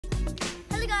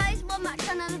back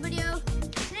to another video.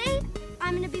 Today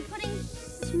I'm going to be putting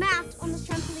this mat on this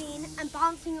trampoline and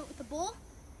bouncing it with the ball.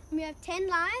 And we have 10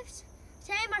 lives.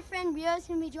 Today my friend Rio is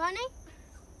going to be joining.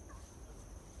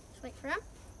 Just wait for him.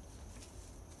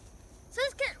 So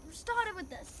let's get started with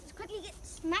this. Let's quickly get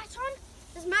this mat on.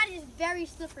 This mat is very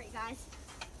slippery, guys.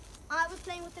 I was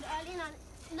playing with it earlier and I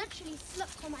literally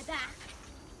slipped on my back.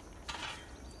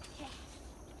 Okay.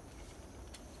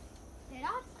 Get it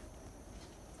out.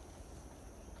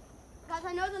 Guys,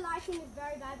 I know the lighting is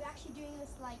very bad. We're actually doing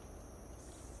this like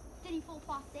 34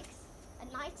 past 6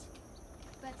 at night,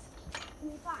 but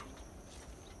we'll be fine.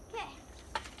 Okay,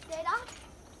 stay up.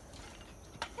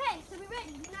 Okay, so we're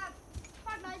ready. We're gonna have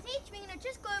 5 lives each. We're gonna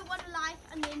just go one alive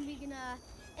and then we're gonna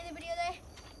end the video there.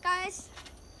 Guys,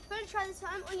 we're gonna try this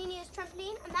time. All you need is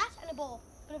trampoline, a mat, and a ball.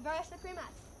 But a very slippery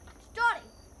mat. Starting.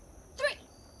 3,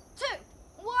 2,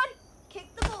 1. Kick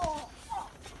the ball.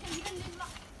 Oh, okay, you're gonna do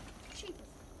like cheapest.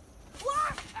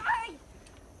 What? Hey!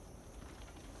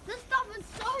 This stuff is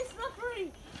so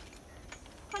slippery.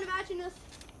 Can't imagine this.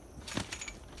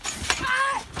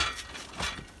 Ah!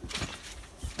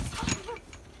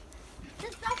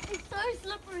 This stuff is so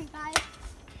slippery, guys.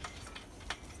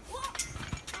 What?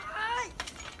 Ah!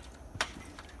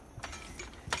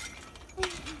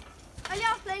 Earlier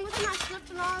I was playing with it and I slipped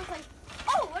and I was like,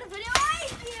 oh, what a video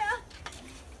idea!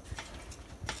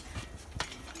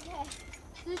 Okay,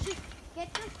 so let's just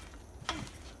get this.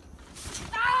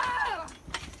 Ah!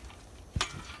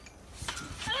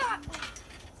 Ah!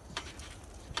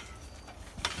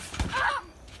 Ah!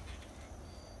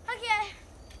 Okay.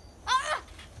 Ah!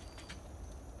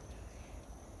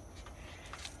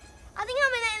 I think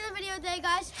I'm going to end the video there,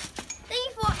 guys. Thank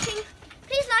you for watching.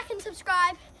 Please like and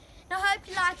subscribe. And I hope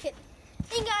you like it.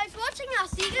 Thank you guys for watching. I'll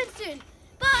see you again soon.